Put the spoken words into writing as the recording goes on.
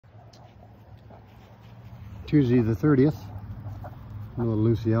Tuesday the 30th. A little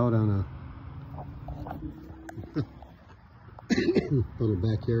Lucy out on a little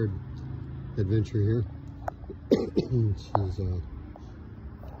backyard adventure here. She's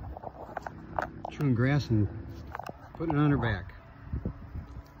chewing grass and putting it on her back. That's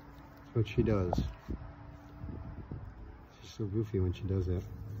what she does. She's so goofy when she does that.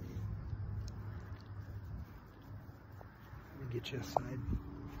 Let me get you a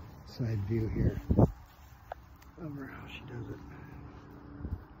side view here of her, how she does it.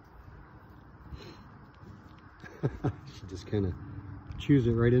 She just kind of chews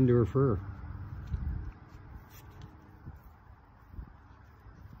it right into her fur.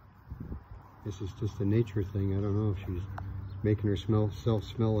 This is just a nature thing. I don't know if she's making herself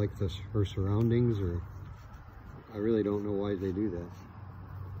smell like her surroundings, or I really don't know why they do that.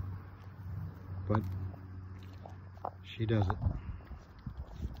 But she does it.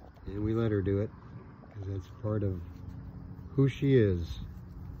 And we let her do it, because that's part of who she is.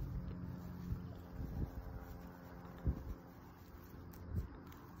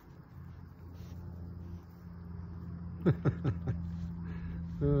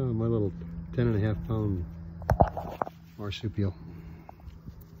 Oh, my little 10.5-pound marsupial.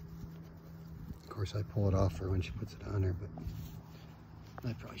 Of course, I pull it off her when she puts it on her, but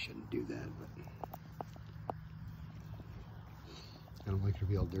I probably shouldn't do that. But I don't like her to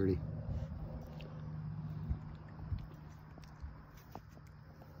be all dirty.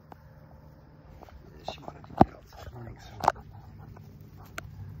 Yeah, she wanted to get out this morning, so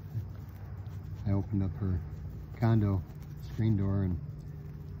I opened up her condo screen door and it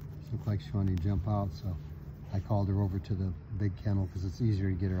looked like she wanted to jump out, so I called her over to the big kennel because it's easier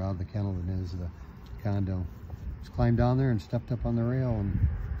to get her out of the kennel than it is the condo. Just climbed down there and stepped up on the rail and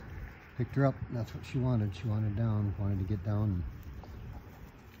picked her up. That's what she wanted. She wanted to get down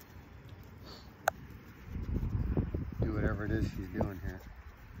and do whatever it is she's doing here.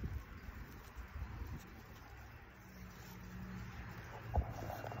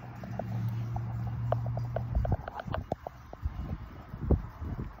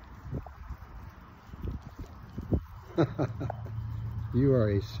 You are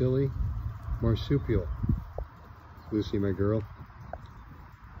a silly marsupial, Lucy, my girl.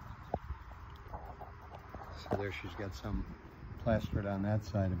 So there, she's got some plastered on that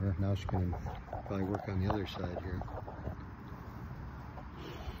side of her. Now she's going to probably work on the other side here.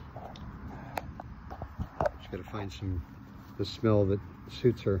 She's got to find the smell that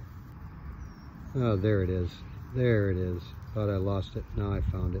suits her. Oh, there it is. There it is. Thought I lost it. Now I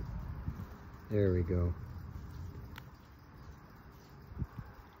found it. There we go.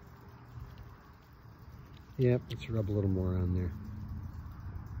 Yep, let's rub a little more on there.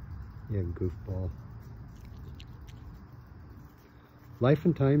 Yeah, goofball. Life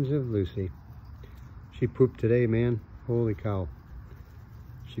and times of Lucy. She pooped today, man. Holy cow.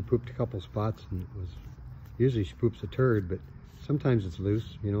 She pooped a couple spots, and it was, usually she poops a turd, but sometimes it's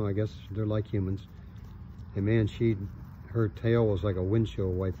loose. You know, I guess they're like humans. And man, her tail was like a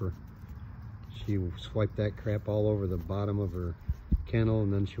windshield wiper. She swiped that crap all over the bottom of her kennel,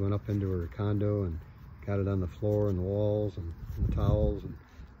 and then she went up into her condo and got it on the floor and the walls and the towels, and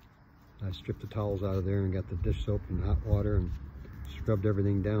I stripped the towels out of there and got the dish soap and hot water and scrubbed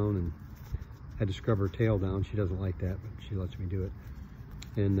everything down, and had to scrub her tail down. She doesn't like that, but she lets me do it.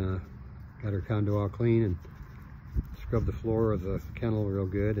 And got her condo all clean and scrubbed the floor of the kennel real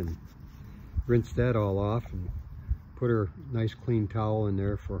good and rinsed that all off and put her nice clean towel in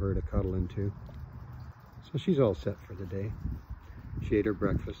there for her to cuddle into. So she's all set for the day. She ate her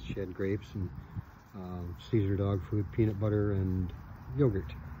breakfast. She had grapes and Caesar dog food, peanut butter, and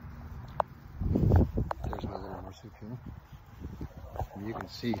yogurt. There's my little marsupial. And you can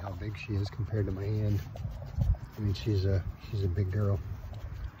see how big she is compared to my hand. I mean, she's a big girl.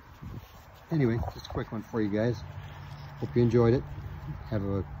 Anyway, just a quick one for you guys. Hope you enjoyed it. Have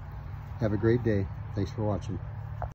a great day. Thanks for watching.